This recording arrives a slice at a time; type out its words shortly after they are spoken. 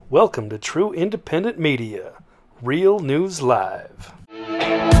Welcome to True Independent Media, Real News Live.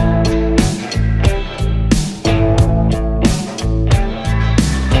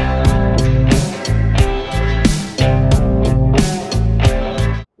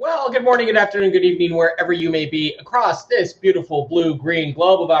 Well, good morning, good afternoon, good evening, wherever you may be across this beautiful blue-green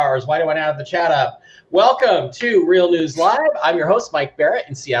globe of ours. Why do I not have the chat up? Welcome to Real News Live. I'm your host, Mike Bara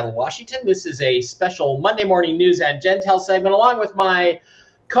in Seattle, Washington. This is a special Monday morning news and Jen-tel segment, along with my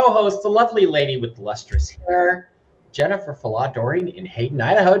co-host, the lovely lady with the lustrous hair, Jennifer Fallaw-Doering in Hayden,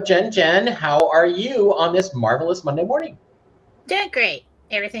 Idaho. Jen, how are you on this marvelous Monday morning? Doing great.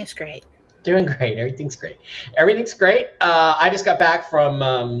 Everything's great. Doing great. Everything's great. Everything's great. I just got back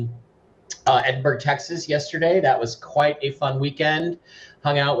from Edinburgh, Texas yesterday. That was quite a fun weekend.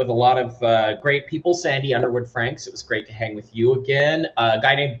 Hung out with a lot of great people. Sandy Underwood-Franks. It was great to hang with you again. A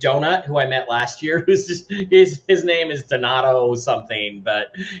guy named Donut, who I met last year, who's just, his name is Donato something, but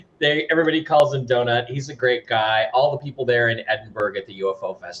everybody calls him Donut. He's a great guy. All the people there in Edinburgh at the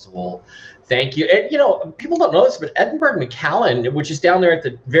UFO Festival. Thank you. And, you know, people don't know this, but Edinburgh McAllen, which is down there at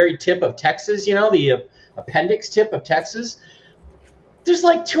the very tip of Texas, you know, the appendix tip of Texas, there's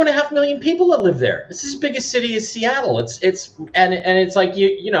like 2.5 million people that live there. It's as big a city as Seattle. It's like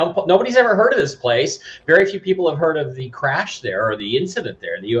you know, nobody's ever heard of this place. Very few people have heard of the crash there or the incident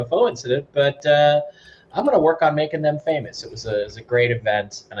there, the UFO incident. But I'm going to work on making them famous. It was a great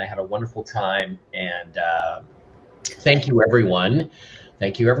event, and I had a wonderful time. And thank you, everyone.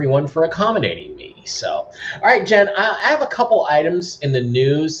 Thank you, everyone, for accommodating me. So, all right, Jen, I have a couple items in the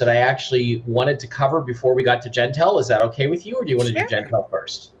news that I actually wanted to cover before we got to Jen-tel. Is that okay with you, or do you want to do Jen-tel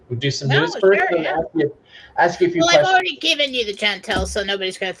first? We'll do some news first and ask you a few questions. I've already given you the Jen-tel, so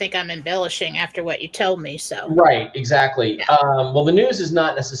nobody's going to think I'm embellishing after what you told me. So right, exactly. Yeah. Well, the news is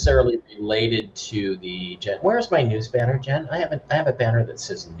not necessarily related to the Jen. Where's my news banner, Jen? I have a banner that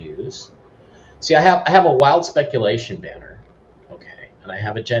says news. See, I have a wild speculation banner. And I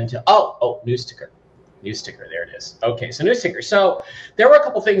have a Jen-tel. Oh, news ticker. News ticker. There it is. Okay, so news ticker. So there were a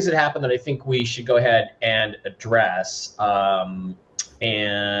couple things that happened that I think we should go ahead and address. And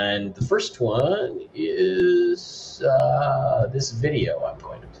the first one is this video I'm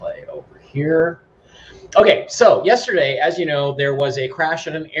going to play over here. Okay, so yesterday, as you know, there was a crash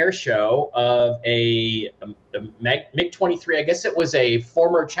at an air show of a MiG-23. I guess it was a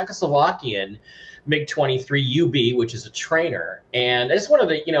former Czechoslovakian MiG-23 UB, which is a trainer. And I just wanted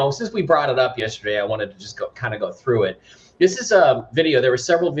to, you know, since we brought it up yesterday, I wanted to just go through it. This is a video. There were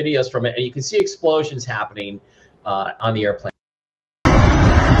several videos from it, and you can see explosions happening on the airplane.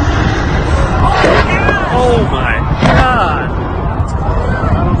 Oh my God!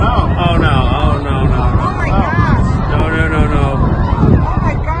 Oh no! Oh no! No! Oh my gosh! No! No! No! No! Oh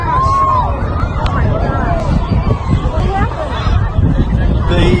my gosh! Oh my gosh! What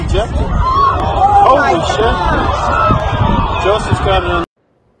happened? They ejected. Holy shit! Joseph's got it on.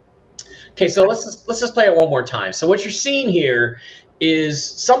 Okay, so let's just play it one more time. So what you're seeing here is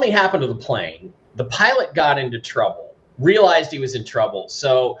something happened to the plane. The pilot got into trouble, realized he was in trouble.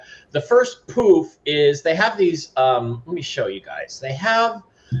 So the first poof is they have these. Let me show you guys. They have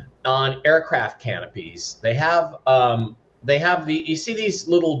on aircraft canopies. They have you see these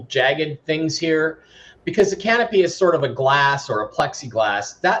little jagged things here. Because the canopy is sort of a glass or a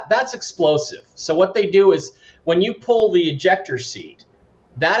plexiglass, that's explosive. So what they do is when you pull the ejector seat,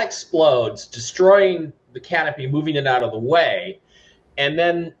 that explodes, destroying the canopy, moving it out of the way. And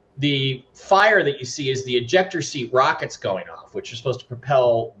then the fire that you see is the ejector seat rockets going off, which are supposed to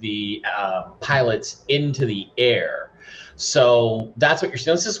propel the pilots into the air. So that's what you're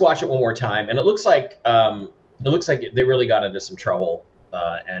seeing. Let's just watch it one more time. And it looks like they really got into some trouble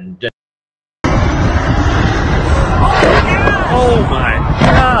Oh my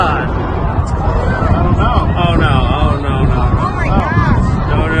God! Oh no! Oh no! No! No! Oh my gosh!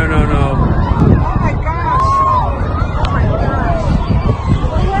 No! No! No! No! Oh my gosh! Oh my gosh!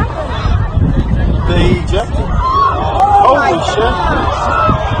 What happened? They ejected. Holy shit!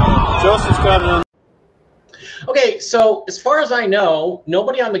 Joseph's got it on. Okay, so as far as I know,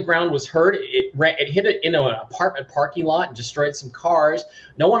 nobody on the ground was hurt. It hit it in an apartment parking lot and destroyed some cars.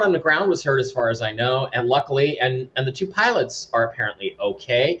 No one on the ground was hurt as far as I know, and luckily, and the two pilots are apparently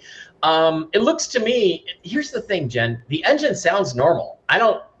okay. It looks to me, here's the thing, Jen, the engine sounds normal. I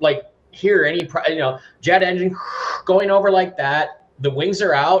don't hear any, jet engine going over like that. The wings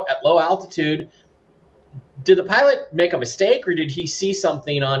are out at low altitude. Did the pilot make a mistake, or did he see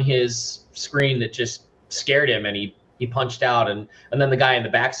something on his screen that just scared him and he punched out, and then the guy in the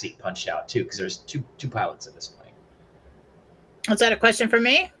back seat punched out too, because there's two pilots in this plane. Was that a question for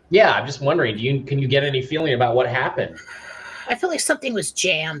me? Yeah, I'm just wondering, can you get any feeling about what happened? I feel like something was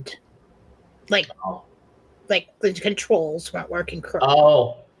jammed. Like Oh. like the controls weren't working correctly.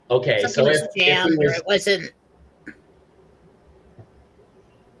 Oh, okay. Something So was if jammed, he or was, it wasn't.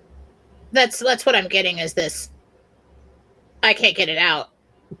 That's what I'm getting is this. I can't get it out.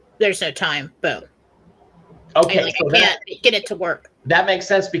 There's no time. Boom. okay, I so can't get it to work. that makes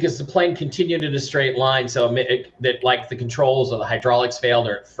sense because the plane continued in a straight line. So that like the controls or the hydraulics failed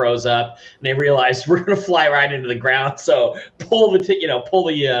or it froze up, and they realized we're going to fly right into the ground. So pull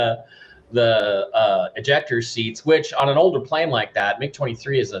the ejector seats, which on an older plane like that,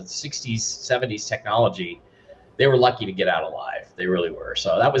 MiG-23 is a 60s, 70s technology. They were lucky to get out alive. They really were.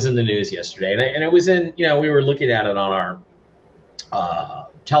 So that was in the news yesterday, and it was in, we were looking at it on our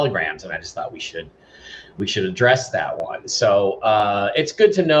telegrams, and I just thought we should address that one. So it's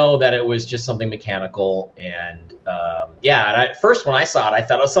good to know that it was just something mechanical. And and first when I saw it, I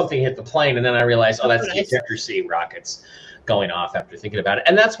thought, something hit the plane, and then I realized, that's the ejector seat rockets going off after thinking about it.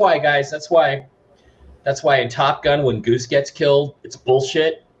 And that's why, guys, that's why in Top Gun, when Goose gets killed, it's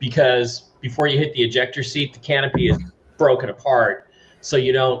bullshit, because before you hit the ejector seat, the canopy is broken apart, so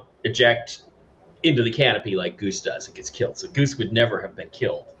you don't eject into the canopy like Goose does. It gets killed. So Goose would never have been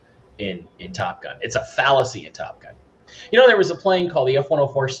killed in Top Gun. It's a fallacy in Top Gun. There was a plane called the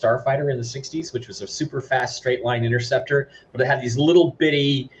F-104 Starfighter in the 60s, which was a super fast straight line interceptor, but it had these little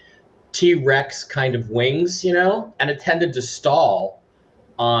bitty T-Rex kind of wings, and it tended to stall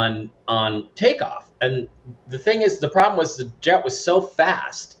on takeoff. And the problem was the jet was so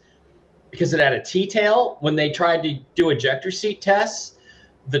fast because it had a T-tail. When they tried to do ejector seat tests,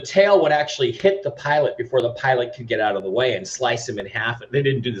 the tail would actually hit the pilot before the pilot could get out of the way and slice him in half. They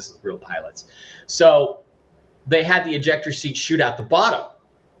didn't do this with real pilots. So they had the ejector seat shoot out the bottom.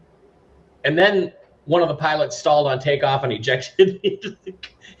 And then one of the pilots stalled on takeoff and ejected into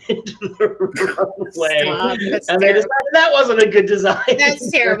the runway. That's and they decided that wasn't a good design.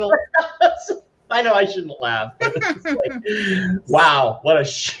 That's terrible. I know I shouldn't laugh. But it's like, wow, what a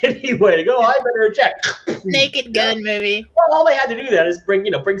shitty way to go. I better eject. Naked Gun movie. Well, all they had to do that is bring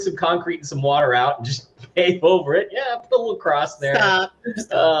some concrete and some water out and just pave over it. Yeah, put a little cross there. Stop.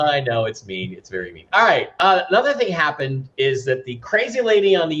 I know, it's mean. It's very mean. All right. Another thing happened is that the crazy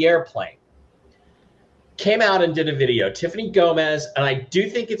lady on the airplane came out and did a video. Tiffany Gomez, and I do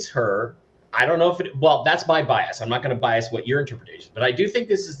think it's her. I don't know if that's my bias. I'm not going to bias what your interpretation, but I do think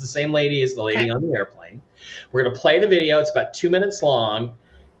this is the same lady as the lady on the airplane. We're going to play the video. It's about 2 minutes long,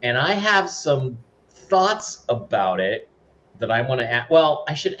 and I have some thoughts about it that I want to ask. Well,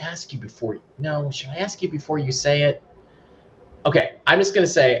 I should ask you before. No, should I ask you before you say it? Okay, I'm just going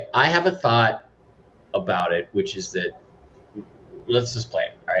to say I have a thought about it, which is that let's just play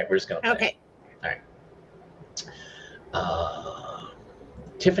it. All right, we're just going to play it. All right.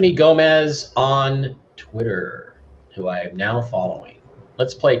 Tiffany Gomez on Twitter, who I am now following.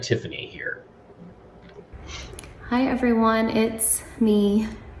 Let's play Tiffany here. Hi everyone, it's me,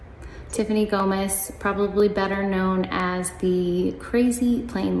 Tiffany Gomez, probably better known as the Crazy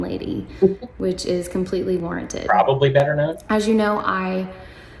Plane Lady, which is completely warranted. Probably better known? As you know, I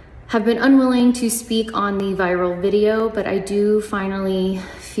have been unwilling to speak on the viral video, but I do finally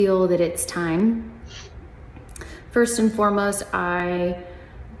feel that it's time. First and foremost, I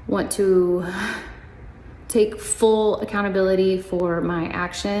want to take full accountability for my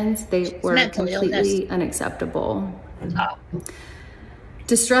actions. They were completely unacceptable.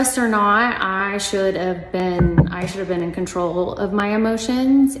 Distressed or not, I should have been in control of my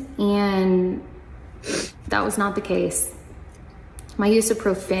emotions, and that was not the case. My use of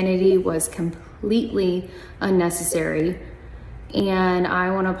profanity was completely unnecessary, and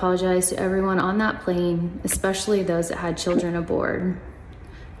I want to apologize to everyone on that plane, especially those that had children aboard.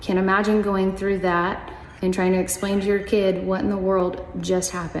 Can't imagine going through that and trying to explain to your kid what in the world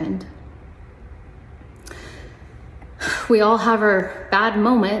just happened. We all have our bad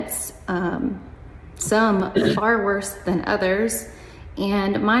moments, some far worse than others,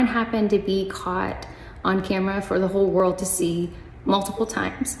 and mine happened to be caught on camera for the whole world to see multiple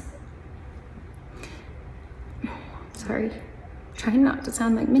times. Sorry, trying not to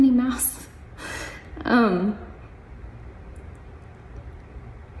sound like Minnie Mouse.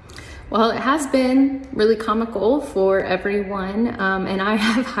 Well, it has been really comical for everyone, and I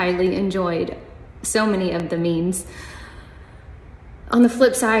have highly enjoyed so many of the memes. On the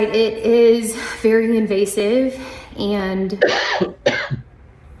flip side, it is very invasive and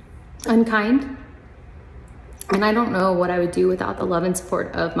unkind, and I don't know what I would do without the love and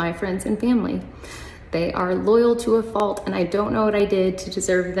support of my friends and family. They are loyal to a fault, and I don't know what I did to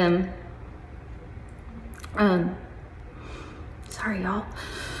deserve them. Sorry, y'all.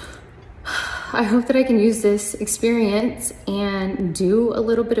 I hope that I can use this experience and do a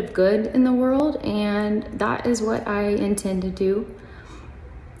little bit of good in the world, and that is what I intend to do.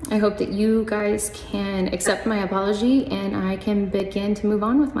 I hope that you guys can accept my apology and I can begin to move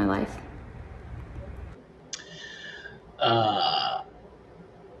on with my life.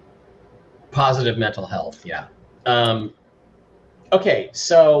 Positive mental health, yeah. Okay,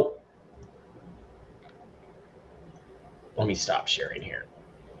 so let me stop sharing here.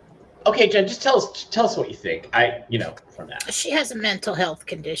 Okay, Jen, just tell us what you think. From that. She has a mental health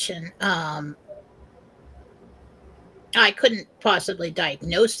condition. I couldn't possibly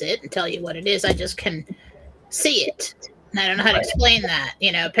diagnose it and tell you what it is. I just can see it. And I don't know how to explain that.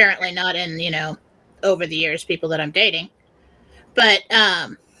 Apparently not in, over the years, people that I'm dating. But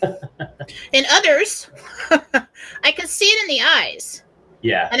in others, I can see it in the eyes.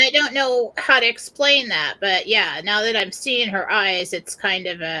 Yeah. And I don't know how to explain that. But yeah, now that I'm seeing her eyes, it's kind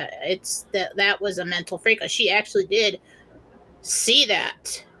of that was a mental freak. She actually did see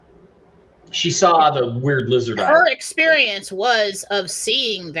that. She saw the weird lizard eye. Her experience was of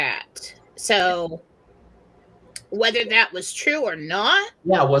seeing that. So whether that was true or not.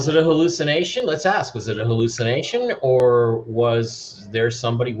 Yeah, was it a hallucination? Let's ask. Was it a hallucination, or was there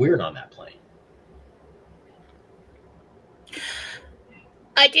somebody weird on that plane?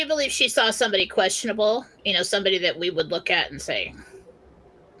 I do believe she saw somebody questionable, somebody that we would look at and say,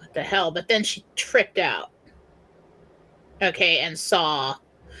 what the hell? But then she tripped out. Okay, and saw.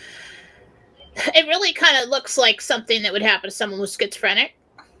 It really kind of looks like something that would happen to someone who's schizophrenic.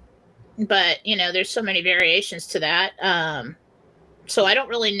 But, there's so many variations to that. So I don't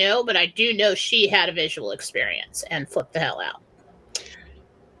really know, but I do know she had a visual experience and flipped the hell out.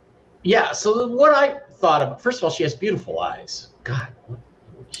 Yeah, so what I thought of, first of all, she has beautiful eyes. God,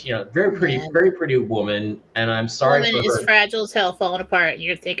 very pretty woman. And I'm sorry for her. Woman is fragile as hell, falling apart, and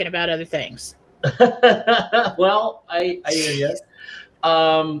you're thinking about other things. Well, I hear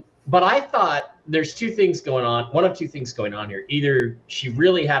you. But I thought there's two things going on. One of two things going on here. Either she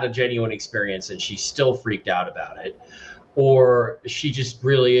really had a genuine experience and she's still freaked out about it, or she just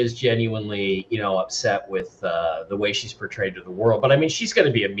really is genuinely, upset with the way she's portrayed to the world. But I mean, she's going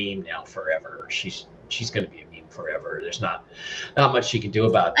to be a meme now forever. She's going to be a meme forever. There's not much she can do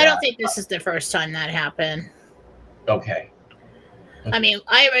about that. I don't think this is the first time that happened. Okay. I mean,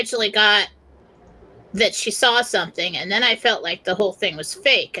 I originally got that she saw something, and then I felt like the whole thing was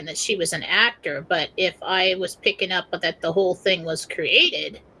fake and that she was an actor. But if I was picking up that the whole thing was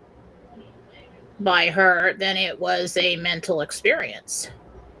created by her, then it was a mental experience.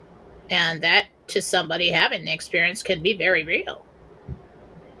 And that, to somebody having the experience, can be very real.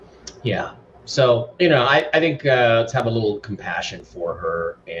 Yeah. So, I think let's have a little compassion for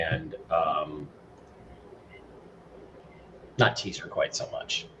her and not tease her quite so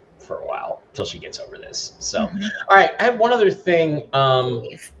much for a while until she gets over this. So, All right. I have one other thing.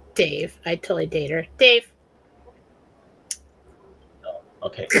 Dave. I totally date her. Dave. Oh,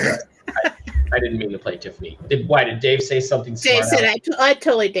 okay. I didn't mean to play Tiffany. Why did Dave say something smart? Dave said I'd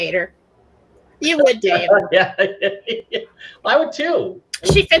totally date her. You would, Dave. Yeah. I would too.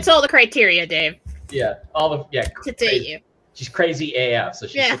 She fits all the criteria, Dave. Yeah. To date you. She's crazy AF, so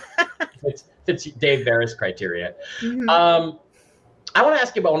she fits Dave Bara's criteria. Mm-hmm. I want to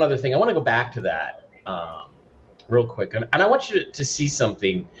ask you about one other thing. I want to go back to that real quick, and I want you to see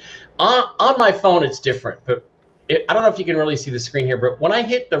something. On my phone, it's different, but I don't know if you can really see the screen here. But when I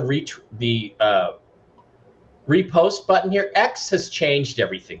hit the repost button here, X has changed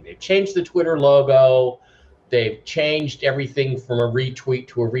everything. They've changed the Twitter logo. They've changed everything from a retweet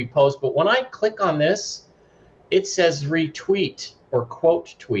to a repost. But when I click on this, it says retweet or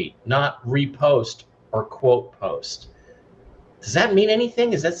quote tweet, not repost or quote post. Does that mean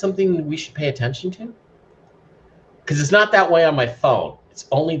anything? Is that something we should pay attention to? Because it's not that way on my phone. It's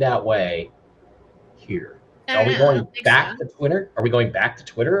only that way here. Are we going back to Twitter? Are we going back to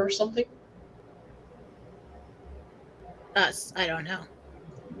Twitter or something? Us. I don't know.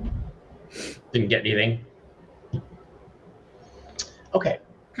 Didn't get anything. Okay.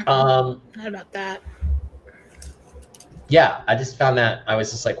 How about that? Yeah, I just found that. I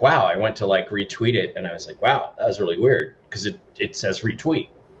was just like, wow. I went to retweet it, and I was like, wow, that was really weird because it says retweet.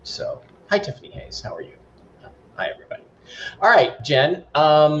 So, hi, Tiffany Hayes. How are you? Hi, everybody. All right, Jen.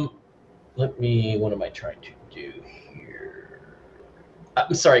 What am I trying to do here?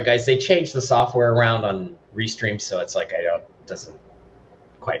 I'm sorry, guys. They changed the software around on Restream, so it's like it doesn't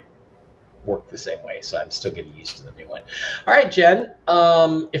quite work the same way. So I'm still getting used to the new one. All right, Jen.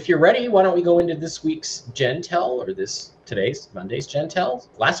 If you're ready, why don't we go into this week's Jen-tel or Monday's Jen-tel?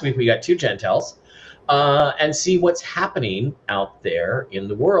 Last week we got 2 Jen-tels. and see what's happening out there in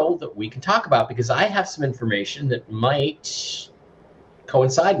the world that we can talk about, because I have some information that might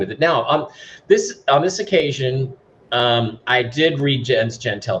coincide with it. Now, on this occasion, I did read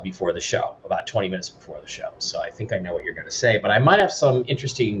Jen-tel before the show, about 20 minutes before the show. So I think I know what you're going to say, but I might have some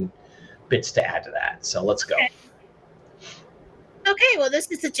interesting bits to add to that. So let's go. Okay, well, this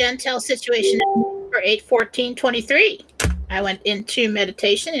is the Jen-tel situation for 8/14/23. I went into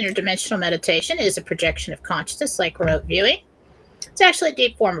meditation. Interdimensional meditation is a projection of consciousness, like remote viewing. It's actually a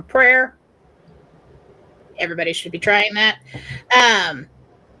deep form of prayer. Everybody should be trying that.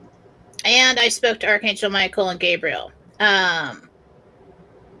 And I spoke to Archangel Michael and Gabriel.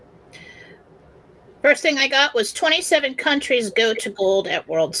 First thing I got was 27 countries go to gold at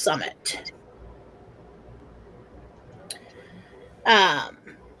World Summit.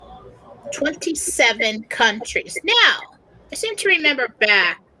 27 countries. Now, I seem to remember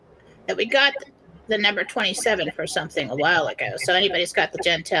back that we got the number 27 for something a while ago. So anybody's got the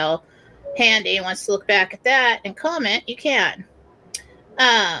Jen-tel handy and wants to look back at that and comment, you can.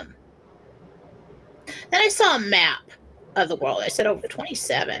 Then I saw a map of the world. I said, over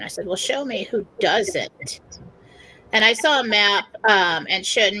 27. I said, well, show me who doesn't. And I saw a map and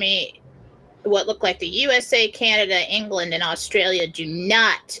showed me what looked like the USA, Canada, England, and Australia do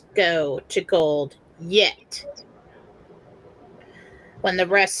not go to gold yet, when the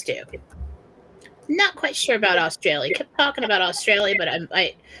rest do. Not quite sure about Australia. Kept talking about Australia, but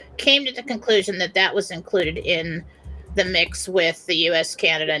I came to the conclusion that that was included in the mix with the US,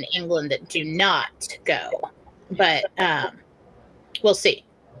 Canada, and England that do not go. But we'll see.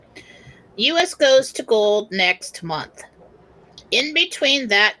 US goes to gold next month. In between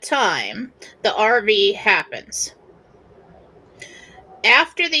that time, the RV happens.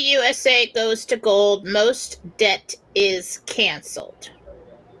 After the USA goes to gold, most debt is canceled.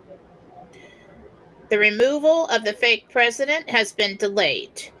 The removal of the fake president has been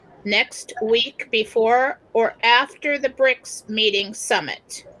delayed. Next week, before or after the BRICS meeting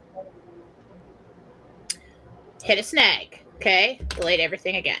summit. Hit a snag, okay? Delayed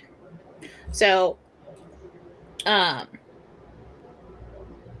everything again. So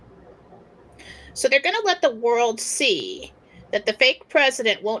they're going to let the world see that the fake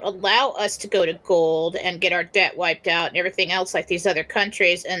president won't allow us to go to gold and get our debt wiped out and everything else like these other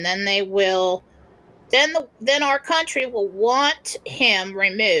countries, and then they will. Then our country will want him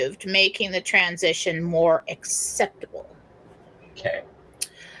removed, making the transition more acceptable. Okay.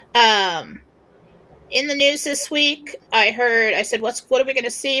 In the news this week, I said, what are we going to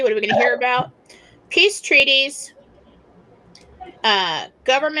see? What are we going to hear about? Peace treaties,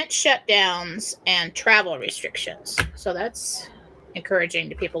 government shutdowns, and travel restrictions. So that's encouraging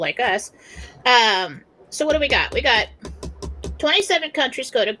to people like us. So what do we got? We got 27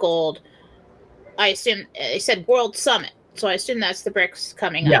 countries go to gold. I assume they said World Summit, so I assume that's the BRICS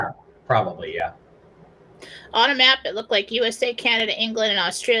coming up. Yeah, probably, yeah. On a map, it looked like USA, Canada, England, and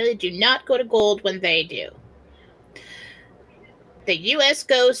Australia do not go to gold when they do. The US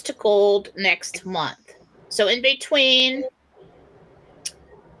goes to gold next month. So in between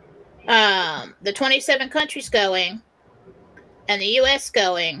the 27 countries going and the US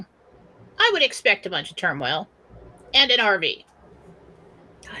going, I would expect a bunch of turmoil and an RV.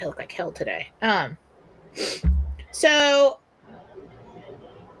 I look like hell today. So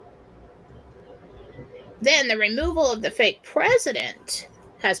then the removal of the fake president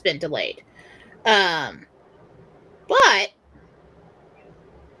has been delayed. But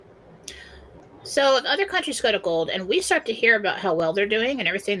so if other countries go to gold and we start to hear about how well they're doing and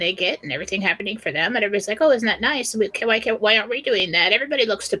everything they get and everything happening for them, and everybody's like, oh, isn't that nice? Why aren't we doing that? Everybody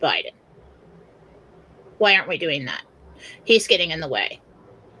looks to Biden. Why aren't we doing that? He's getting in the way.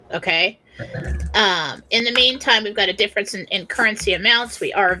 Okay. In the meantime, we've got a difference in currency amounts.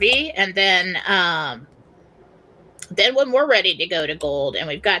 We RV, and then when we're ready to go to gold and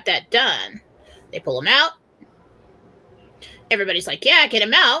we've got that done, they pull them out. Everybody's like, yeah, get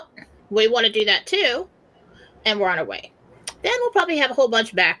them out. We want to do that too. And we're on our way. Then we'll probably have a whole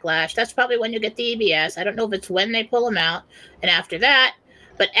bunch of backlash. That's probably when you get the EBS. I don't know if it's when they pull them out and after that.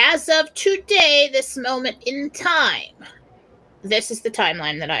 But as of today, this moment in time, this is the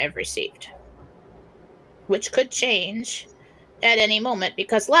timeline that I have received, which could change at any moment,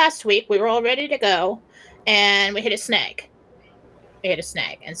 because last week we were all ready to go and we hit a snag.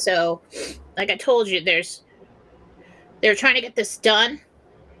 And so, like I told you, they're trying to get this done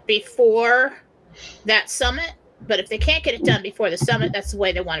before that summit. But if they can't get it done before the summit, that's the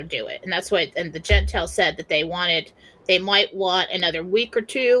way they want to do it. And that's what, and the Jen-tel said that they might want another week or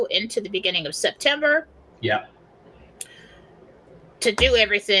two into the beginning of September. Yeah. to do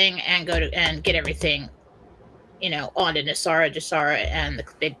everything and go to and get everything, onto Jasara, and the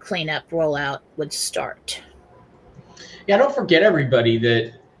big cleanup rollout would start. Yeah, don't forget, everybody,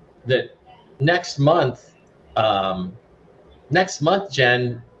 that next month, Jen,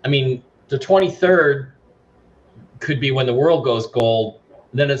 I mean, the 23rd could be when the world goes gold.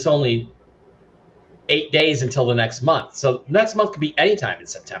 Then it's only 8 days until the next month. So next month could be anytime in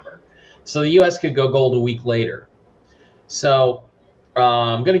September. So the U.S. could go gold a week later. So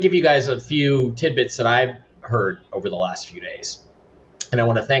I'm going to give you guys a few tidbits that I've heard over the last few days. And I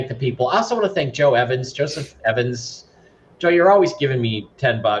want to thank the people. I also want to thank Joseph Evans. Joe, you're always giving me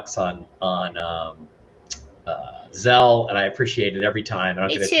 $10 on Zelle, and I appreciate it every time. I don't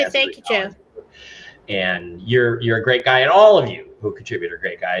Me get a too. chance to Thank you, Joe. And you're a great guy, and all of you who contribute are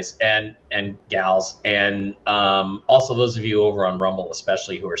great guys and gals, and also those of you over on Rumble,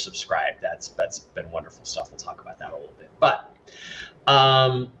 especially, who are subscribed. That's been wonderful stuff. We'll talk about that a little bit, but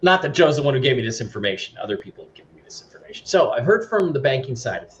not that Joe's the one who gave me this information. Other people have given me this information. So I've heard from the banking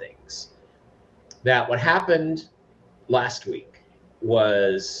side of things that what happened last week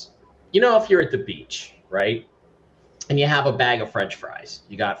was, if you're at the beach, right, and you have a bag of French fries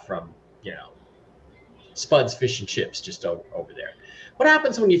you got from, Spud's Fish and Chips just over there. What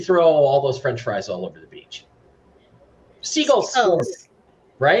happens when you throw all those French fries all over the beach? Seagulls swarm it,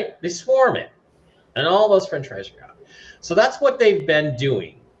 right? They swarm it, and all those French fries are gone. So that's what they've been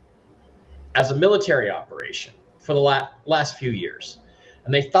doing as a military operation for the last few years.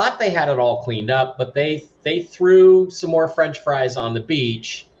 And they thought they had it all cleaned up, but they threw some more French fries on the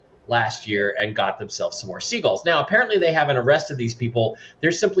beach last year and got themselves some more seagulls. Now, apparently they haven't arrested these people.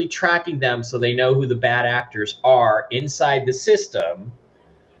 They're simply tracking them so they know who the bad actors are inside the system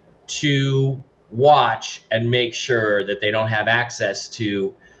to watch and make sure that they don't have access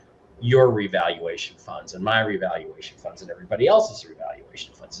to your revaluation funds and my revaluation funds and everybody else's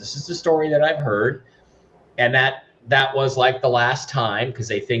revaluation funds. This is the story that I've heard, and that was like the last time, because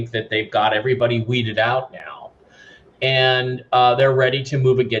they think that they've got everybody weeded out now. And they're ready to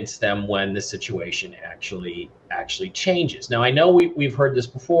move against them when the situation actually changes. Now, I know we've heard this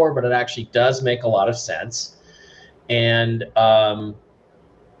before, but it actually does make a lot of sense. And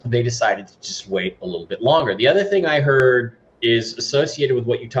they decided to just wait a little bit longer. The other thing I heard is associated with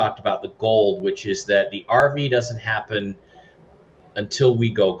what you talked about, the gold, which is that the RV doesn't happen until we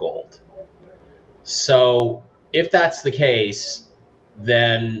go gold. So if that's the case,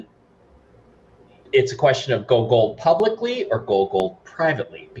 then it's a question of go gold publicly or go gold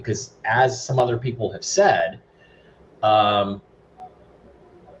privately, because as some other people have said, the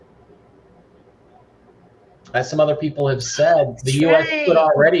U.S. could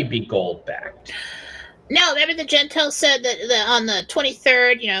already be gold backed. No, remember the Jen-tel said that on the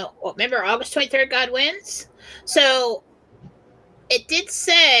 23rd, remember August 23rd, God wins? So it did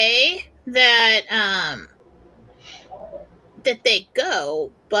say that that they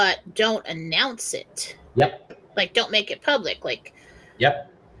go, but don't announce it. Yep. Like, don't make it public. Like.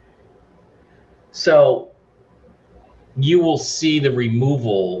 Yep. So you will see the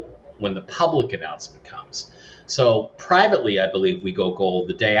removal when the public announcement comes. So privately, I believe we go gold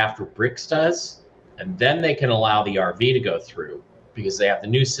the day after BRICS does, and then they can allow the RV to go through, because they have the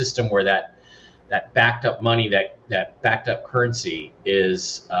new system where that backed up money, that backed up currency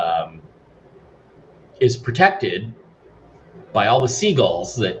is protected by all the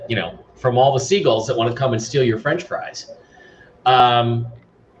seagulls from all the seagulls that want to come and steal your French fries. And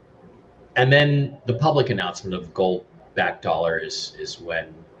then the public announcement of gold-backed dollar is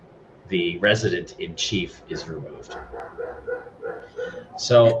when the resident in chief is removed.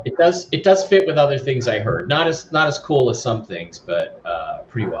 So it does fit with other things I heard. Not as cool as some things, but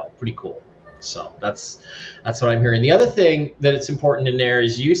pretty cool. So that's what I'm hearing. The other thing that it's important in there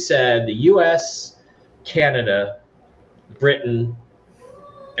is you said the U.S., Canada, Britain,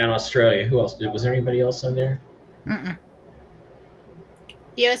 and Australia. Who else? Was there anybody else on there? Mm-mm.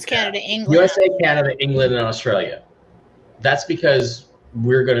 U.S., Canada, England. USA, Canada, England, and Australia. That's because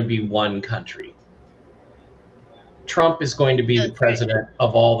we're going to be one country. Trump is going to be the president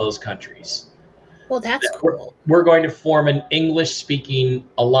of all those countries. Well, that's cool. We're going to form an English-speaking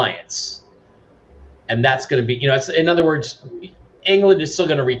alliance. And that's going to be, in other words, England is still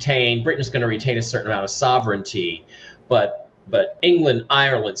going to retain, Britain is going to retain a certain amount of sovereignty, but England,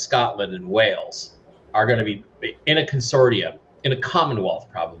 Ireland, Scotland, and Wales are going to be in a consortium, in a commonwealth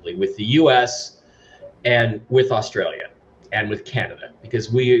probably, with the U.S. and with Australia and with Canada,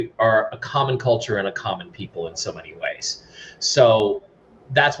 because we are a common culture and a common people in so many ways. So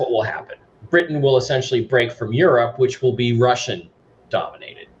that's what will happen. Britain will essentially break from Europe, which will be Russian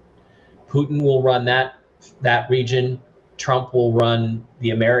dominated. Putin will run that region. Trump will run the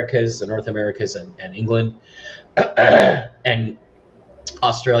Americas, the North Americas, and England, and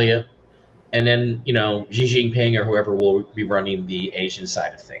Australia. And then, you know, Xi Jinping or whoever will be running the Asian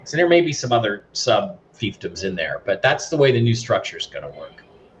side of things. And there may be some other sub-fiefdoms in there, but that's the way the new structure is going to work.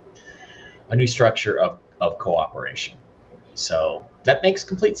 A new structure of cooperation. So that makes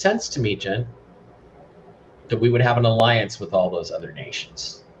complete sense to me, Jen, that we would have an alliance with all those other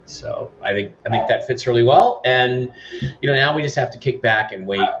nations. So I think that fits really well. And, you know, now we just have to kick back and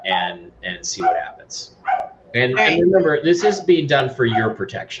wait and see what happens. And remember, this is being done for your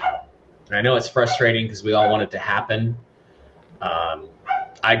protection. And I know it's frustrating because we all want it to happen.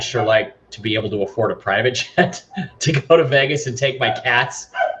 I'd sure like to be able to afford a private jet to go to Vegas and take my cats.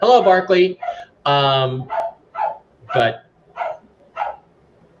 Hello, Barkley. But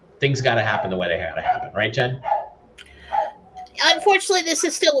things got to happen the way they got to happen. Right, Jen? Unfortunately, this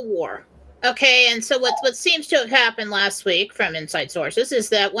is still a war. Okay, and so what seems to have happened last week from inside sources is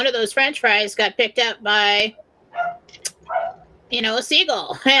that one of those French fries got picked up by, you know, a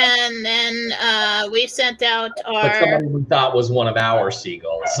seagull, and then we sent out but somebody we thought was one of our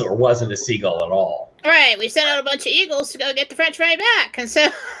seagulls, or wasn't a seagull at all. Right, we sent out a bunch of eagles to go get the French fry back, and so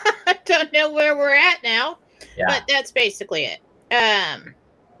I don't know where we're at now, but that's basically it.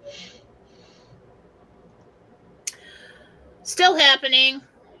 Still happening.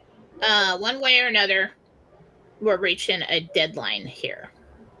 One way or another, we're reaching a deadline here.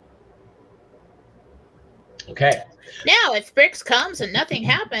 Okay. Now, if BRICS comes and nothing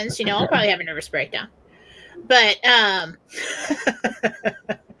happens, you know, I'll probably have a nervous breakdown. But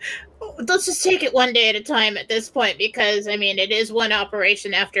let's just take it one day at a time at this point, because, I mean, it is one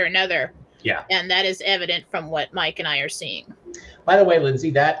operation after another. Yeah. And that is evident from what Mike and I are seeing. By the way, Lindsay,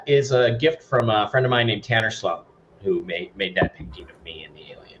 that is a gift from a friend of mine named Tanner Sloan, who made that painting of me and the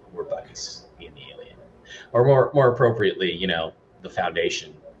alien. We're buddies, me and the alien. Or more appropriately, you know, the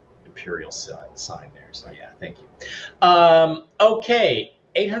Foundation Imperial sign there. So yeah, thank you. Okay,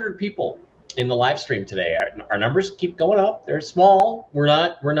 800 people in the live stream today. Our numbers keep going up. They're small. We're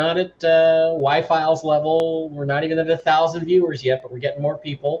not at Wi-Fi's level. We're not even at 1,000 viewers yet, but we're getting more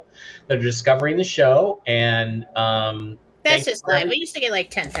people that are discovering the show. And that's just live. We used to get like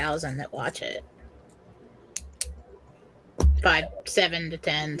 10,000 that watch it. 5, 7 to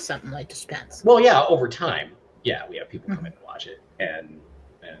 10, something like this depends. Well, yeah, over time, yeah, we have people come in and watch it, and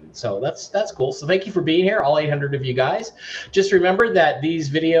so that's cool. So thank you for being here, all 800 of you guys. Just remember that these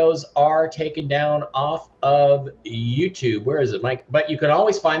videos are taken down off of YouTube. Where is it, Mike? But you can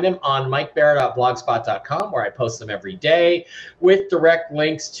always find them on mikebara.blogspot.com, where I post them every day with direct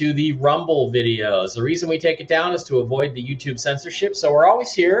links to the Rumble videos. The reason we take it down is to avoid the YouTube censorship. So we're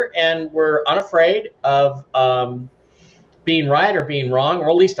always here, and we're unafraid of being right or being wrong, or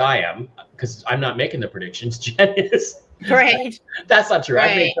at least I am, because I'm not making the predictions. Jen is. Right. That's not true.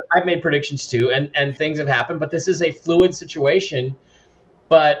 Right. I've made predictions too, and things have happened, but this is a fluid situation.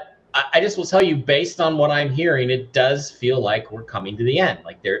 But I just will tell you, based on what I'm hearing, it does feel like we're coming to the end.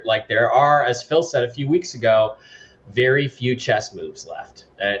 Like there are, as Phil said a few weeks ago, very few chess moves left,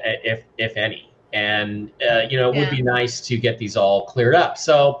 if any. And you know, it would be nice to get these all cleared up.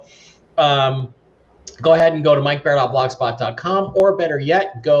 So go ahead and go to mikebara.blogspot.com, or better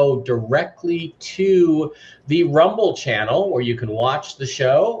yet, go directly to the Rumble channel where you can watch the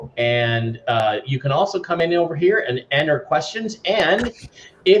show, and you can also come in over here and enter questions. And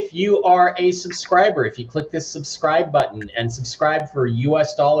if you are a subscriber, if you click this subscribe button and subscribe for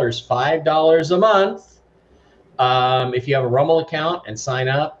US dollars, $5 a month, if you have a Rumble account and sign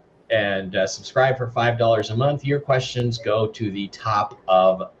up and subscribe for $5 a month, your questions go to the top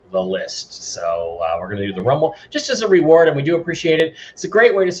of the list. So we're going to do the Rumble just as a reward, and we do appreciate it. It's a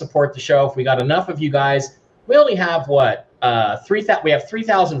great way to support the show. If we got enough of you guys, we only have what, 3,000. We have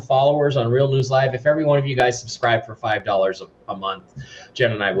 3,000 followers on Real News Live. If every one of you guys subscribe for $5 a month,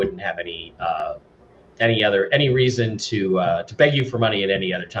 Jen and I wouldn't have any reason to beg you for money at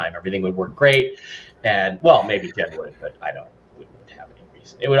any other time. Everything would work great, and well, maybe Jen would, but I wouldn't have any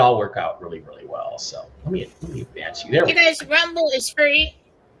reason. It would all work out really, really well. So let me advance you there. You guys, Rumble is free.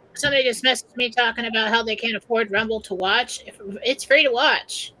 Somebody just messaged me talking about how they can't afford Rumble to watch. It's free to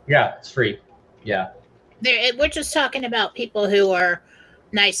watch. Yeah, it's free. Yeah. We're just talking about people who are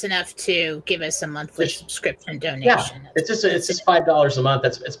nice enough to give us a monthly subscription donation. Yeah, it's just $5 a month.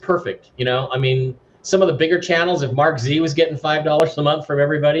 It's perfect. You know, I mean, some of the bigger channels, if Mark Z was getting $5 a month from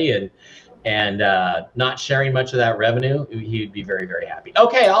everybody and not sharing much of that revenue, he'd be very, very happy.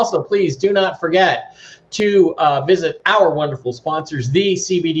 Okay. Also, please do not forget to visit our wonderful sponsors, the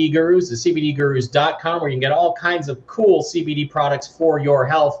CBD Gurus, thecbdgurus.com, where you can get all kinds of cool CBD products for your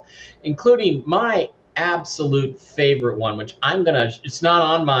health, including my absolute favorite one, which it's not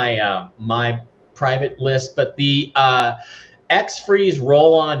on my my private list, but the X-Freeze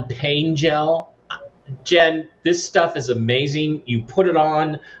Roll-On Pain Gel. Jen, this stuff is amazing. You put it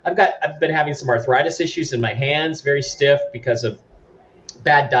on. I've been having some arthritis issues in my hands, very stiff because of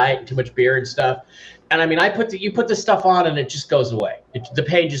bad diet and too much beer and stuff. And I mean, you put this stuff on and it just goes away. The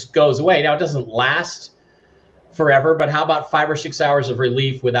pain just goes away. Now, it doesn't last forever, but how about 5 or 6 hours of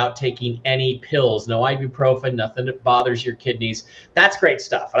relief without taking any pills? No ibuprofen, nothing that bothers your kidneys. That's great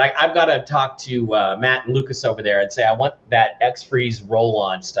stuff. And I've got to talk to Matt and Lucas over there and say, I want that X-Freeze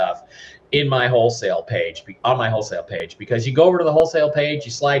Roll-On stuff in my wholesale page, on my wholesale page, because you go over to the wholesale page,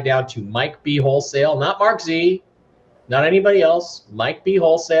 you slide down to Mike B Wholesale, not Mark Z, not anybody else, Mike B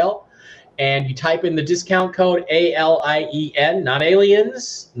Wholesale, and you type in the discount code ALIEN, not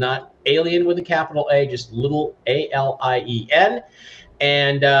aliens, not alien with a capital A, just little ALIEN,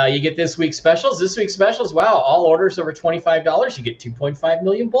 and you get this week's specials. This week's specials, wow, all orders over $25, you get 2.5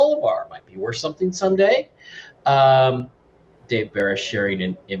 million Bolivar. Might be worth something someday. Dave Bara sharing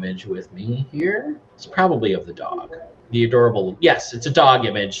an image with me here. It's probably of the dog. The adorable, yes, it's a dog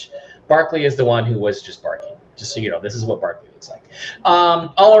image. Barkley is the one who was just barking. Just so you know, this is what Barkley looks like.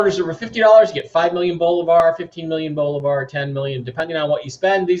 All orders over $50, you get 5 million Bolivar, 15 million Bolivar, 10 million, depending on what you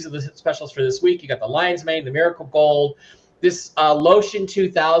spend. These are the specials for this week. You got the Lion's Mane, the Miracle Gold, this Lotion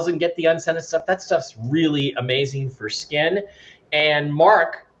 2000, get the unscented stuff. That stuff's really amazing for skin. And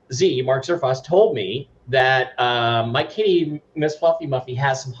Mark Zerfos, told me that my kitty, Miss Fluffy Muffy,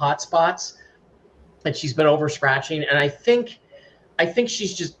 has some hot spots that she's been over scratching, and I think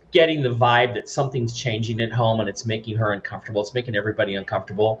she's just getting the vibe that something's changing at home and it's making her uncomfortable. It's making everybody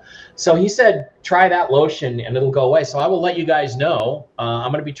uncomfortable. So he said, try that lotion and it'll go away. So I will let you guys know.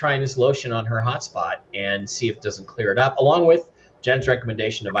 I'm going to be trying this lotion on her hot spot and see if it doesn't clear it up, along with Jen's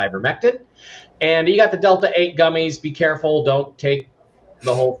recommendation of ivermectin. And you got the Delta 8 gummies. Be careful. Don't take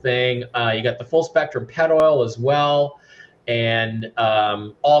the whole thing. You got the full spectrum pet oil as well, and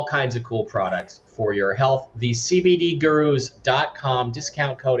all kinds of cool products for your health. The CBDgurus.com,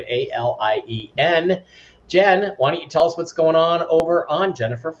 discount code ALIEN. Jen, why don't you tell us what's going on over on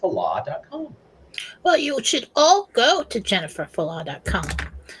JenniferFallaw.com? Well, you should all go to JenniferFallaw.com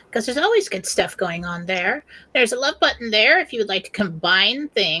because there's always good stuff going on there. There's a love button there if you would like to combine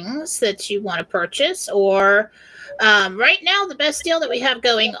things that you want to purchase, or right now, the best deal that we have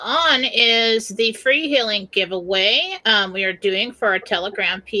going on is the free healing giveaway we are doing for our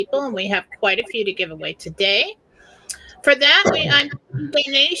Telegram people, and we have quite a few to give away today. For that, I'm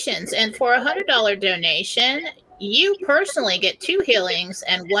donations, and for a $100 donation, you personally get 2 healings,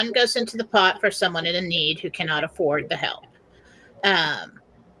 and 1 goes into the pot for someone in need who cannot afford the help.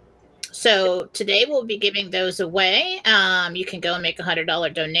 So today we'll be giving those away. You can go and make a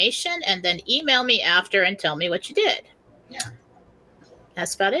 $100 donation and then email me after and tell me what you did. Yeah.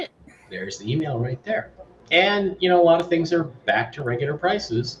 That's about it. There's the email right there. And, you know, a lot of things are back to regular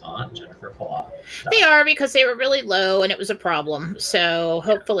prices on Jennifer Fallaw. They are, because they were really low and it was a problem. So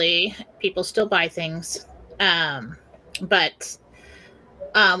hopefully people still buy things. But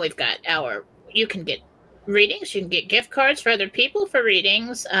we've got you can get readings, you can get gift cards for other people for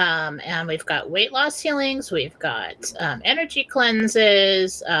readings, and we've got weight loss healings, we've got energy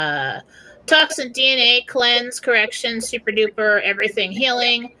cleanses, toxin DNA cleanse, correction, super duper everything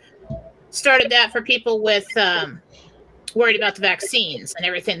healing. Started that for people with worried about the vaccines and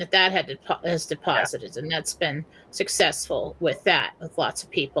everything that has deposited, and that's been successful with that, with lots of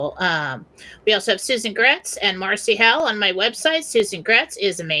people. We also have Susan Gretz and Marcy Howell on my website. Susan Gretz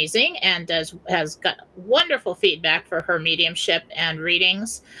is amazing and has got wonderful feedback for her mediumship and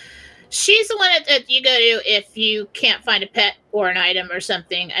readings. She's the one that you go to if you can't find a pet or an item or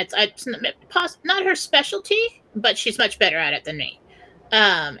something. It's not her specialty, but she's much better at it than me.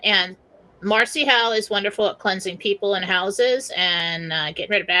 And Marcy Howell is wonderful at cleansing people and houses and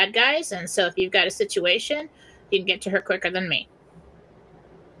getting rid of bad guys. And so if you've got a situation, you can get to her quicker than me.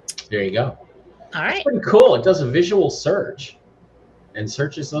 There you go. All right. That's pretty cool. It does a visual search and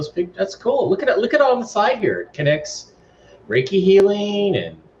searches those big. That's cool. Look at it. Look at it on the side here. It connects Reiki healing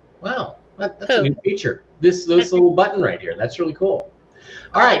and wow, that's a new feature. This little button right here. That's really cool.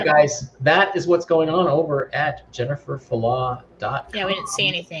 All right, guys, that is what's going on over at JenniferFallaw.com. Yeah, we didn't see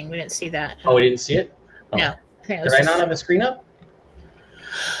anything. We didn't see that. Oh, we didn't see it? Oh. No. Did I not have the screen up?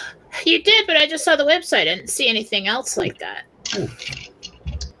 You did, but I just saw the website. I didn't see anything else like that.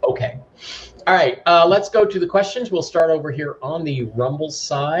 Okay. All right, let's go to the questions. We'll start over here on the Rumble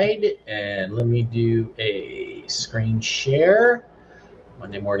side, and let me do a screen share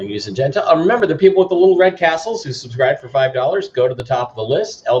Monday morning news and Jen-tel. Remember, the people with the little red castles who subscribe for $5, go to the top of the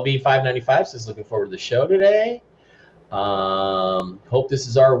list. LB595 says, looking forward to the show today. Hope this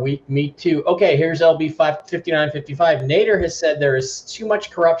is our week. Me too. Okay, here's LB5955. Nader has said there is too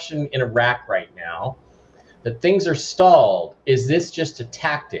much corruption in Iraq right now, that things are stalled. Is this just a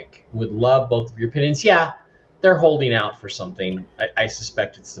tactic? Would love both of your opinions. Yeah, they're holding out for something. I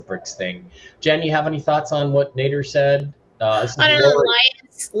suspect it's the BRICS thing. Jen, you have any thoughts on what Nader said? On an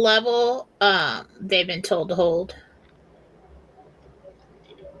alliance level, they've been told to hold.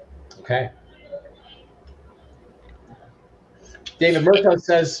 Okay. David Murko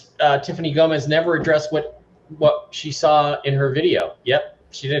says Tiffany Gomez never addressed what she saw in her video. Yep,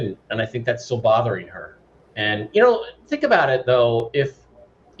 she didn't, and I think that's still bothering her. And think about it though. If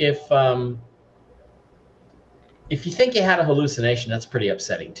you think you had a hallucination, that's pretty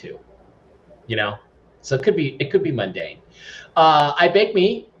upsetting too. So it could be mundane. I Bake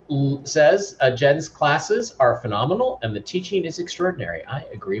Me says Jen's classes are phenomenal and the teaching is extraordinary. I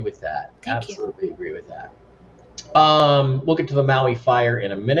agree with that. Absolutely agree with that. We'll get to the Maui fire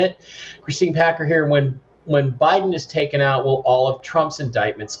in a minute. Christine Packer here. When Biden is taken out, will all of Trump's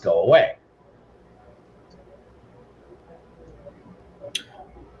indictments go away?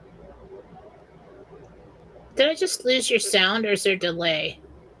 Did I just lose your sound, or is there a delay?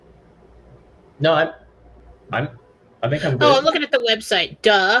 No, I think I'm good. Oh, I'm looking at the website.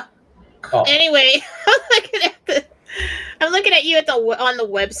 Duh. Oh. Anyway, I'm looking at you on the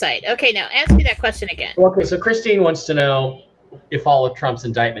website. Okay, now ask me that question again. Okay, so Christine wants to know if all of Trump's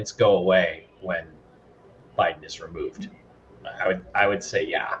indictments go away when Biden is removed. I would say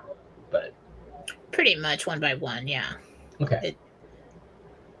yeah, but pretty much one by one, yeah. Okay.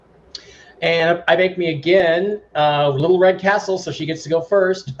 And I Bake Me again, Little Red Castle, so she gets to go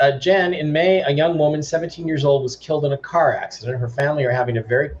first. Jen, in May, a young woman, 17 years old, was killed in a car accident. Her family are having a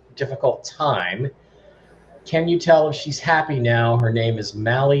very difficult time. Can you tell if she's happy now? Her name is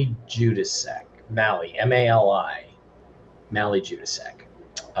Mally Judasek. Mally, M-A-L-I. Mally Judasek.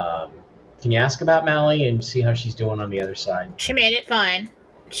 Can you ask about Mally and see how she's doing on the other side? She made it fine.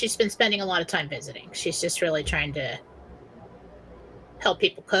 She's been spending a lot of time visiting. She's just really trying to help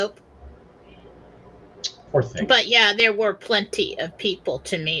people cope. Poor thing. But yeah, there were plenty of people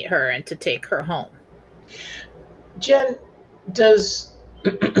to meet her and to take her home. Jen, are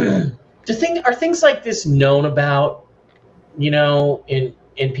things like this known about, in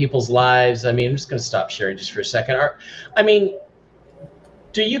people's lives? I mean, I'm just going to stop sharing just for a second.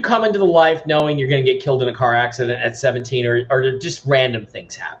 Do you come into the life knowing you're going to get killed in a car accident at 17, or do just random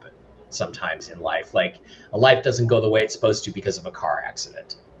things happen sometimes in life? Like a life doesn't go the way it's supposed to because of a car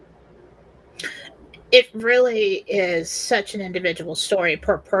accident. It really is such an individual story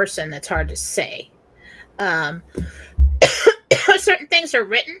per person that's hard to say. Certain things are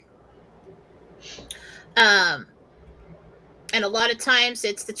written. And a lot of times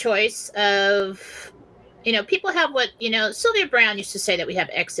it's the choice of, people have what, Sylvia Brown used to say that we have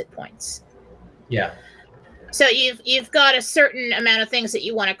exit points. Yeah. So you've got a certain amount of things that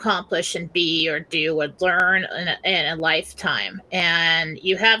you want to accomplish and be or do or learn in a lifetime. And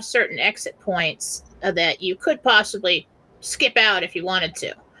you have certain exit points that you could possibly skip out if you wanted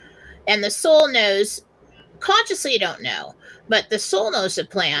to. And the soul knows, consciously you don't know, but the soul knows the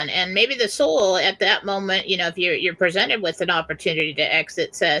plan. And maybe the soul at that moment, if you're presented with an opportunity to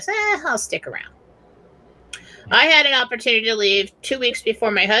exit, says, I'll stick around. I had an opportunity to leave 2 weeks before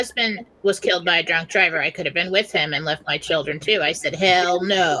my husband was killed by a drunk driver. I could have been with him and left my children too. I said, hell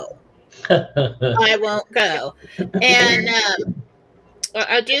no, I won't go. And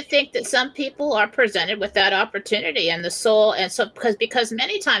I do think that some people are presented with that opportunity, and the soul, and so because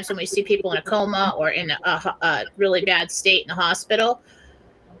many times when we see people in a coma or in a really bad state in a hospital,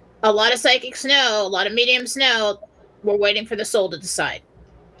 a lot of psychics know, a lot of mediums know, we're waiting for the soul to decide.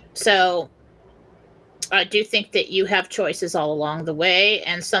 So I do think that you have choices all along the way,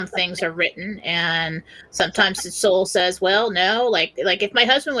 and some things are written, and sometimes the soul says, well, no, like if my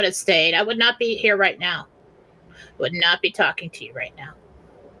husband would have stayed, I would not be here right now. Would not be talking to you right now.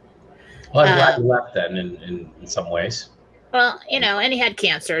 Well, I'm glad you left then in some ways. Well, and he had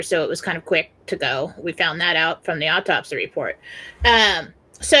cancer, so it was kind of quick to go. We found that out from the autopsy report.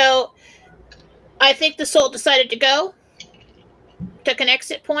 So I think the soul decided to go, took an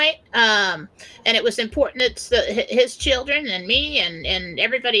exit point, and it was important that his children and me and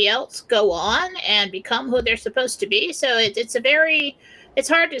everybody else go on and become who they're supposed to be. So it's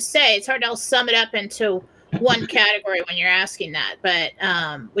hard to say. It's hard to sum it up into one category when you're asking that, but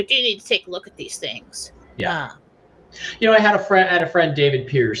we do need to take a look at these things. Yeah. I had a friend, David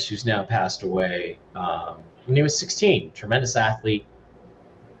Pierce, who's now passed away. When he was 16, tremendous athlete,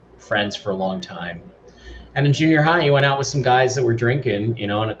 friends for a long time. And in junior high, he went out with some guys that were drinking, in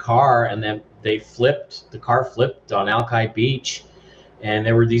a car, and then the car flipped on Alki Beach. And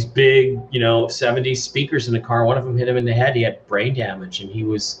there were these big, 70s speakers in the car. One of them hit him in the head. He had brain damage, and he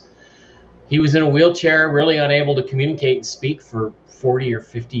was in a wheelchair, really unable to communicate and speak for 40 or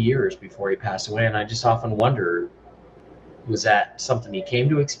 50 years before he passed away. And I just often wonder, was that something he came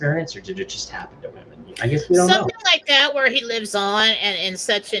to experience, or did it just happen to him? And I guess we don't know. Something like that, where he lives on and in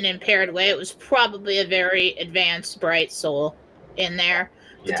such an impaired way. It was probably a very advanced, bright soul in there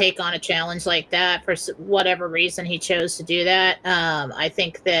to take on a challenge like that. For whatever reason he chose to do that. I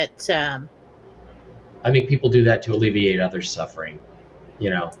think that I think people do that to alleviate others' suffering.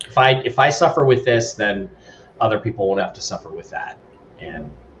 If I suffer with this, then other people won't have to suffer with that.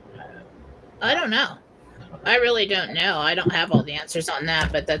 And I don't know. I really don't know. I don't have all the answers on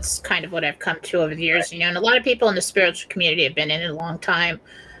that, but that's kind of what I've come to over the years. And a lot of people in the spiritual community have been in it a long time.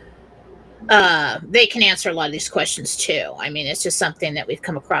 They can answer a lot of these questions too. I mean, it's just something that we've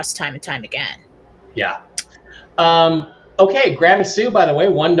come across time and time again. Yeah. Okay, Grammy Sue, by the way,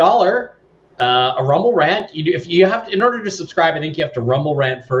 $1. A Rumble rant. In order to subscribe, I think you have to Rumble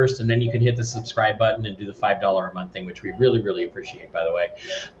rant first, and then you can hit the subscribe button and do the $5 a month thing, which we really, really appreciate, by the way.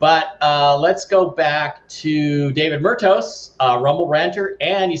 But let's go back to David Murtos, Rumble ranter,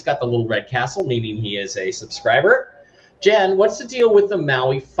 and he's got the little red castle, meaning he is a subscriber. Jen, what's the deal with the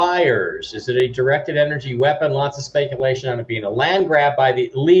Maui fires? Is it a directed energy weapon? Lots of speculation on it being a land grab by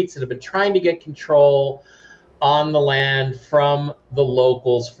the elites that have been trying to get control on the land from the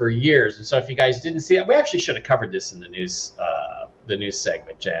locals for years. And so if you guys didn't see it, we actually should have covered this in the news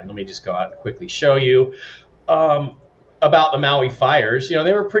segment, Jen. Let me just go out and quickly show you about the Maui fires.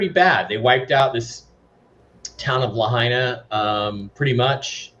 They were pretty bad. They wiped out this town of Lahaina pretty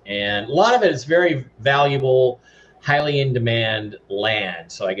much. And a lot of it is very valuable, highly in demand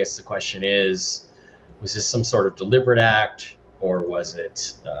land. So I guess the question is, was this some sort of deliberate act, or was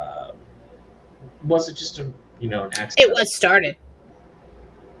it just an accident? It was started,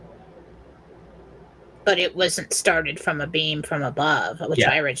 but it wasn't started from a beam from above, which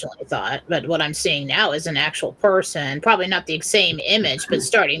I originally thought. But what I'm seeing now is an actual person, probably not the same image, but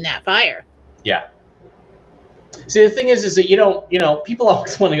starting that fire. Yeah. See, the thing is that people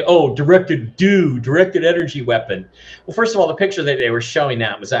always want to go, directed energy weapon. Well, first of all, the picture that they were showing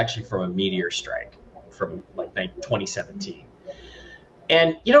that was actually from a meteor strike from like 2017.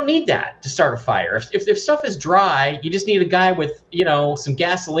 And you don't need that to start a fire. If stuff is dry, you just need a guy with, some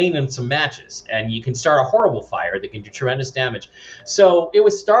gasoline and some matches, and you can start a horrible fire that can do tremendous damage. So it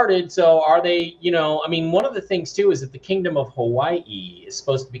was started. So are they, one of the things too is that the Kingdom of Hawaii is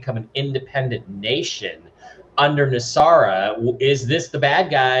supposed to become an independent nation under Nasara. Is this the bad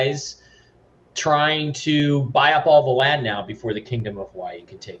guys trying to buy up all the land now before the Kingdom of Hawaii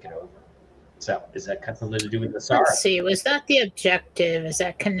can take it over? So is that got something to do with Nasara? Let's see. Was that the objective? Is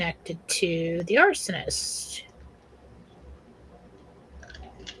that connected to the arsonist?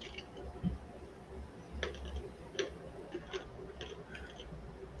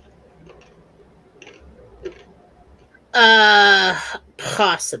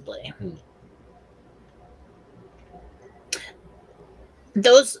 Possibly.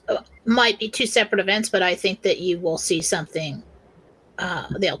 Those might be two separate events, but I think that you will see something.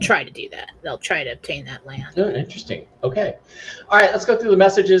 They'll try to do that. They'll try to obtain that land. Oh, interesting. Okay. All right, let's go through the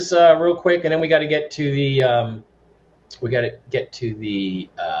messages real quick, and then we got to get to the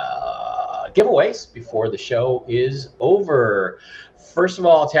giveaways before the show is over. First of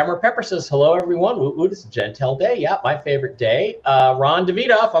all, Tamara Pepper says, hello, everyone. This is Jen-tel Day. Yeah, my favorite day. Ron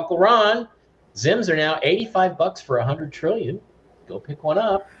Davidoff, Uncle Ron. Zims are now $85 for 100 trillion. Go pick one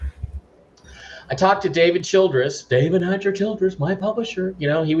up. I talked to David Childress, David Hatcher Childress, my publisher.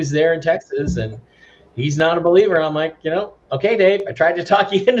 He was there in Texas, and he's not a believer. I'm like, okay, Dave, I tried to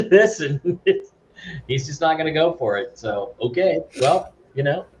talk you into this, and he's just not going to go for it. So, okay, well,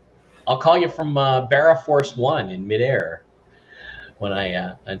 I'll call you from Bara Force One in midair when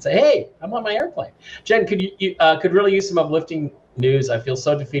and say, hey, I'm on my airplane. Jen, could really use some uplifting news. I feel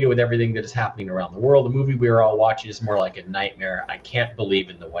so defeated with everything that is happening around the world. The movie we are all watching is more like a nightmare. I can't believe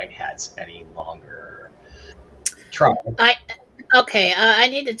in the white hats any longer. Try. I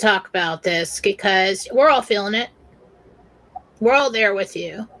need to talk about this because we're all feeling it. We're all there with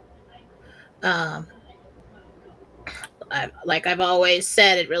you. Like I've always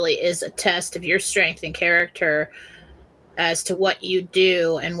said, it really is a test of your strength and character as to what you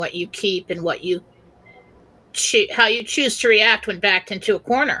do and what you keep and what you how you choose to react when backed into a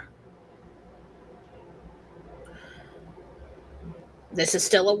corner. This is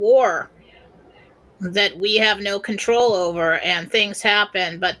still a war. that we have no control over, and things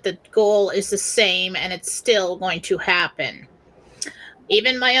happen, but the goal is the same and it's still going to happen.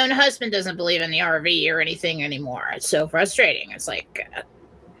 Even my own husband doesn't believe in the RV or anything anymore. It's so frustrating. It's like,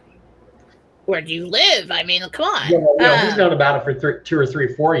 where do you live? I mean, come on. Yeah, he's known about it for 2 or 3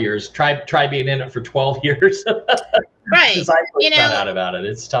 or 4 years. Try being in it for 12 years. Right. Since I first found out about it,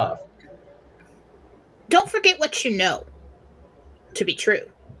 it's tough. Don't forget what you know to be true.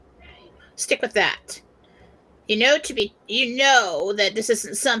 Stick with that. You know that this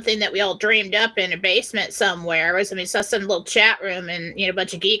isn't something that we all dreamed up in a basement somewhere. I mean, saw some little chat room and a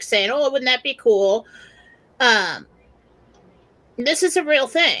bunch of geeks saying, "Oh, wouldn't that be cool?" This is a real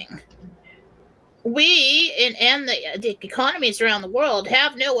thing. We and the economies around the world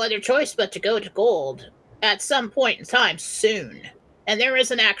have no other choice but to go to gold at some point in time soon, and there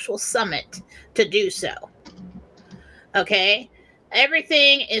is an actual summit to do so. Okay,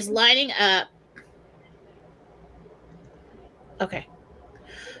 everything is lining up. Okay.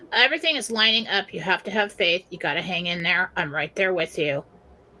 Everything is lining up. You have to have faith. You got to hang in there. I'm right there with you.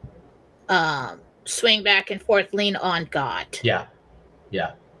 Swing back and forth. Lean on God. Yeah.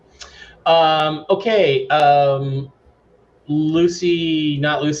 Okay. Lucy,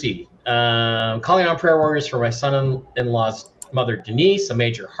 not Lucy. Calling on prayer warriors for my son-in-law's mother, Denise. A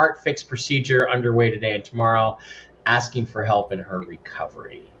major heart fix procedure underway today and tomorrow. Asking for help in her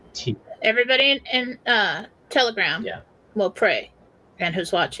recovery. Everybody in Telegram. Yeah. Will pray. And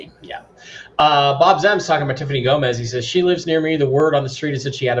who's watching? Yeah. Bob Zem's talking about Tiffany Gomez. He says, she lives near me. The word on the street is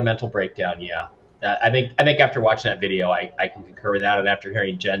that she had a mental breakdown. Yeah. I think after watching that video, I can concur with that. And after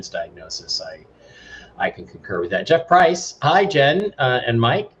hearing Jen's diagnosis, I can concur with that. Jeff Price. Hi, Jen and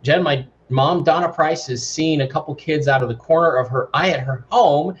Mike. Jen, my mom, Donna Price, has seen a couple kids out of the corner of her eye at her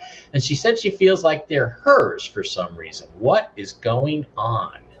home. And she said she feels like they're hers for some reason. What is going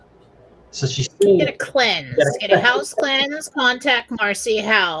on? So she's get a cleanse, get a house cleanse. Contact Marcy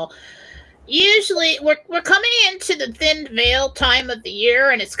Howell. Usually, we're coming into the thin veil time of the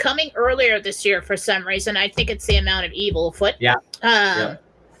year, and it's coming earlier this year for some reason. I think it's the amount of evil afoot. Yeah.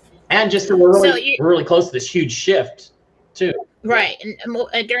 And just we're really close to this huge shift too. Right, and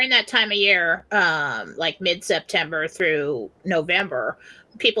during that time of year, like mid-September through November,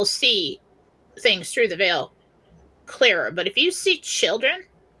 people see things through the veil clearer. But if you see children,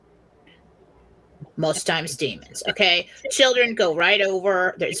 most times demons, okay? Children go right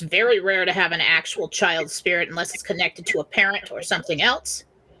over. It's very rare to have an actual child spirit unless it's connected to a parent or something else.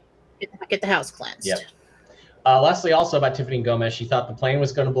 Get the house cleansed. Yep. Leslie, also about Tiffany Gomez, she thought the plane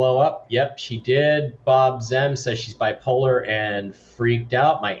was going to blow up. Yep, she did. Bob Zem says she's bipolar and freaked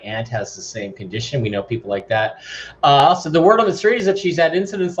out. My aunt has the same condition. We know people like that. So the word on the street is that she's had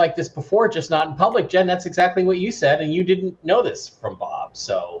incidents like this before, just not in public. Jen, that's exactly what you said, and you didn't know this from Bob,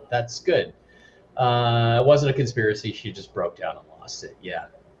 so that's good. It wasn't a conspiracy. She just broke down and lost it. Yeah.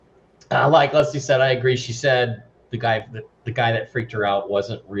 Like Leslie said, I agree. She said the guy that freaked her out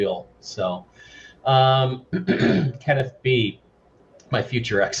wasn't real. So, Kenneth B, my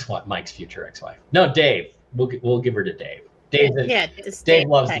future ex-wife, Mike's future ex-wife. No, Dave. We'll give her to Dave. Dave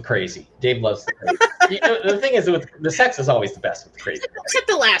loves the crazy. Dave loves the crazy. The thing is, with the sex is always the best with the crazy girls. Except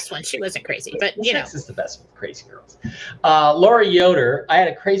the last one, she wasn't crazy, but sex is the best with crazy girls. Laura Yoder, I had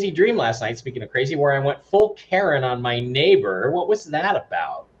a crazy dream last night. Speaking of crazy, where I went full Karen on my neighbor. What was that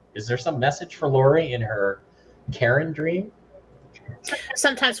about? Is there some message for Lori in her Karen dream?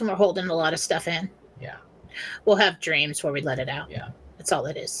 Sometimes when we're holding a lot of stuff in, we'll have dreams where we let it out. Yeah, that's all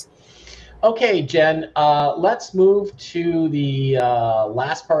it is. Okay, Jen, let's move to the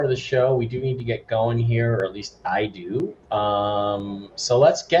last part of the show. We do need to get going here, or at least I do. So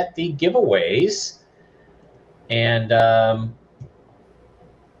let's get the giveaways and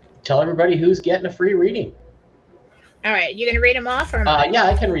tell everybody who's getting a free reading. All right, you going to read them off? Or yeah,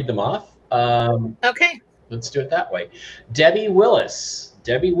 I can read them off. Okay. Let's do it that way. Debbie Willis,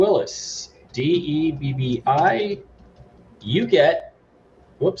 D-E-B-B-I, you get...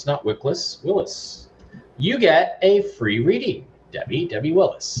 Whoops, not Wickless, Willis. You get a free reading, Debbie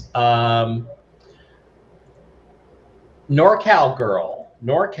Willis. NorCal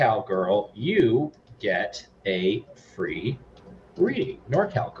Girl, you get a free reading,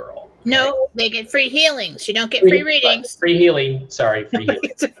 NorCal Girl. No, they get free healings. You don't get free readings. Free healing. Sorry, free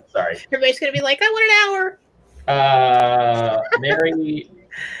healing. Sorry. Everybody's going to be like, I want an hour. Mary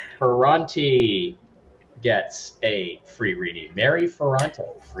Ferranti gets a free reading. Mary Ferranti.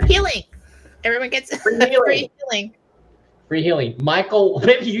 Healing. Everyone gets free healing. Free healing. Michael,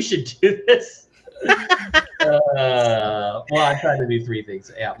 maybe you should do this. Well, I'm trying to do 3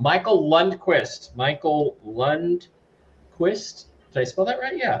 things. Yeah. Michael Lundquist. Did I spell that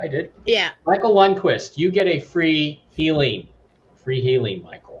right? Yeah, I did. Yeah. Michael Lundquist, you get a free healing. Free healing,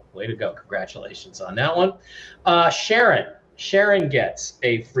 Michael. Way to go. Congratulations on that one. Sharon gets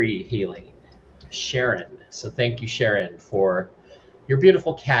a free healing. Sharon. So thank you, Sharon, for your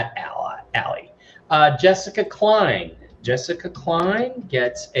beautiful cat alley. Jessica Klein. Jessica Klein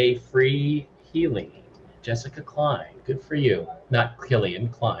gets a free healing. Jessica Klein. Good for you. Not Killian,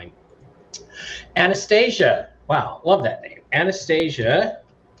 Klein. Anastasia. Wow, love that name. Anastasia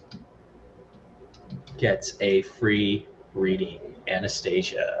gets a free reading.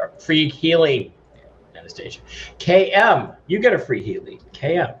 Anastasia. Or free healing. Anastasia. KM, you get a free healing.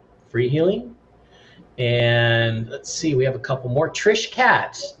 KM, free healing. And let's see, we have a couple more. Trish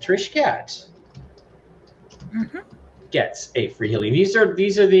Cat. Trish Cat gets a free healing. These are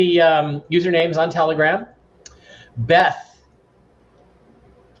the usernames on Telegram. Beth,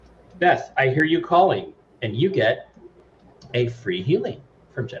 I hear you calling, and you get a free healing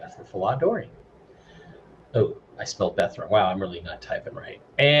from Jennifer Fallaw-Doering. Oh, I spelled Beth wrong. Wow, I'm really not typing right.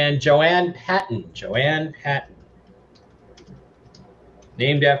 And Joanne Patton. Joanne Patton.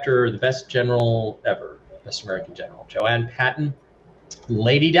 Named after the best general ever, best American general. Joanne Patton.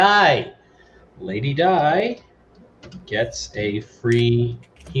 Lady Di. Lady Di gets a free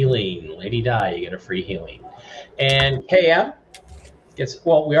healing. Lady Di, you get a free healing. And KM gets,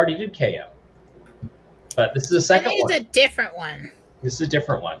 well, we already did KM. But this is the second one. It's a different one. This is a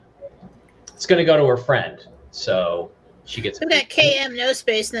different one. It's going to go to her friend. So she gets. We got KM no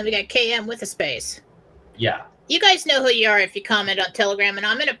space, and then we got KM with a space. Yeah. You guys know who you are if you comment on Telegram, and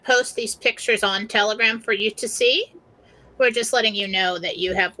I'm going to post these pictures on Telegram for you to see. We're just letting you know that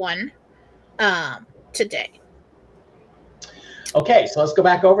you have one today. Okay, so let's go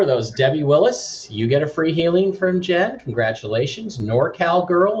back over those. Debbie Willis, you get a free healing from Jen. Congratulations. NorCal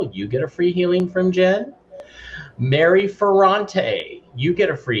Girl, you get a free healing from Jen. Mary Ferrante, you get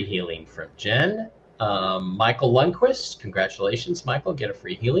a free healing from Jen. Michael Lundquist, congratulations, Michael, get a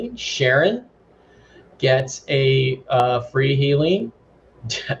free healing. Sharon gets a free healing.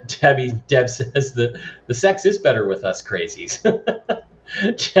 Deb says the sex is better with us crazies.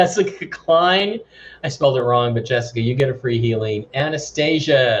 Jessica Klein, I spelled it wrong, but Jessica, you get a free healing.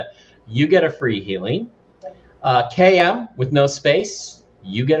 Anastasia, you get a free healing. KM with no space,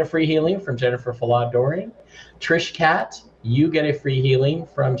 you get a free healing from Jennifer Fallaw-Doering. Trish Cat, you get a free healing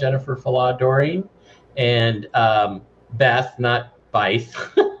from Jennifer Fallaw-Doering. And Beth, not Byth.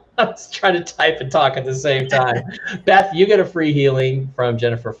 I was trying to type and talk at the same time. Beth, you get a free healing from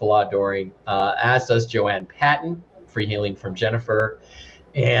Jennifer Fallaw-Doering, as does Joanne Patton, free healing from Jennifer.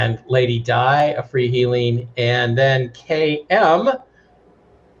 And Lady Di, a free healing. And then KM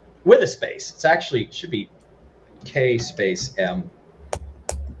with a space. It's actually, it should be K space M.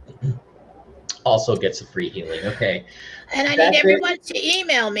 Also gets a free healing. Okay. And I need everyone to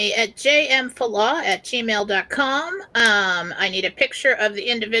email me at jmfallaw@gmail.com. I need a picture of the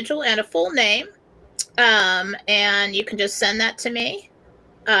individual and a full name. And you can just send that to me.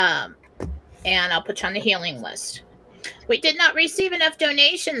 And I'll put you on the healing list. We did not receive enough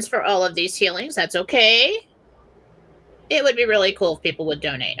donations for all of these healings. That's okay. It would be really cool if people would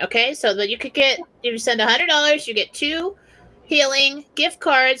donate. Okay. So that you could get, if you send $100, you get 2 healing gift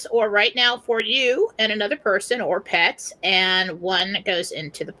cards, or right now for you and another person or pets, and 1 goes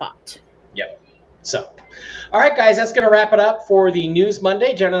into the pot. Yep. So, all right, guys, that's going to wrap it up for the News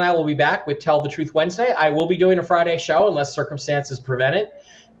Monday. Jen and I will be back with Tell the Truth Wednesday. I will be doing a Friday show unless circumstances prevent it.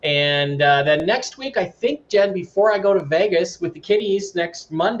 And then next week, I think, Jen, before I go to Vegas with the kiddies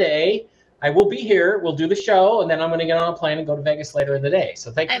next Monday, I will be here. We'll do the show, and then I'm going to get on a plane and go to Vegas later in the day.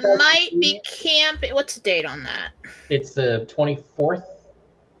 So thank you. I might be camping. What's the date on that? It's the 24th.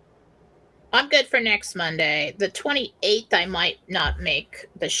 I'm good for next Monday. The 28th, I might not make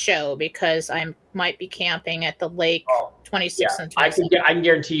the show because I might be camping at the lake. 26th and 27th. I can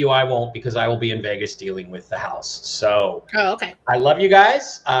guarantee you I won't, because I will be in Vegas dealing with the house. So okay. I love you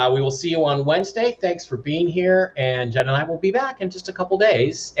guys. We will see you on Wednesday. Thanks for being here. And Jen and I will be back in just a couple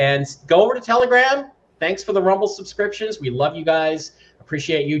days. And go over to Telegram. Thanks for the Rumble subscriptions. We love you guys.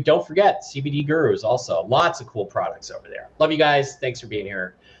 Appreciate you. Don't forget, CBD Gurus also. Lots of cool products over there. Love you guys. Thanks for being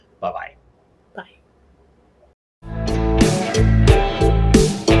here. Bye-bye. Bye.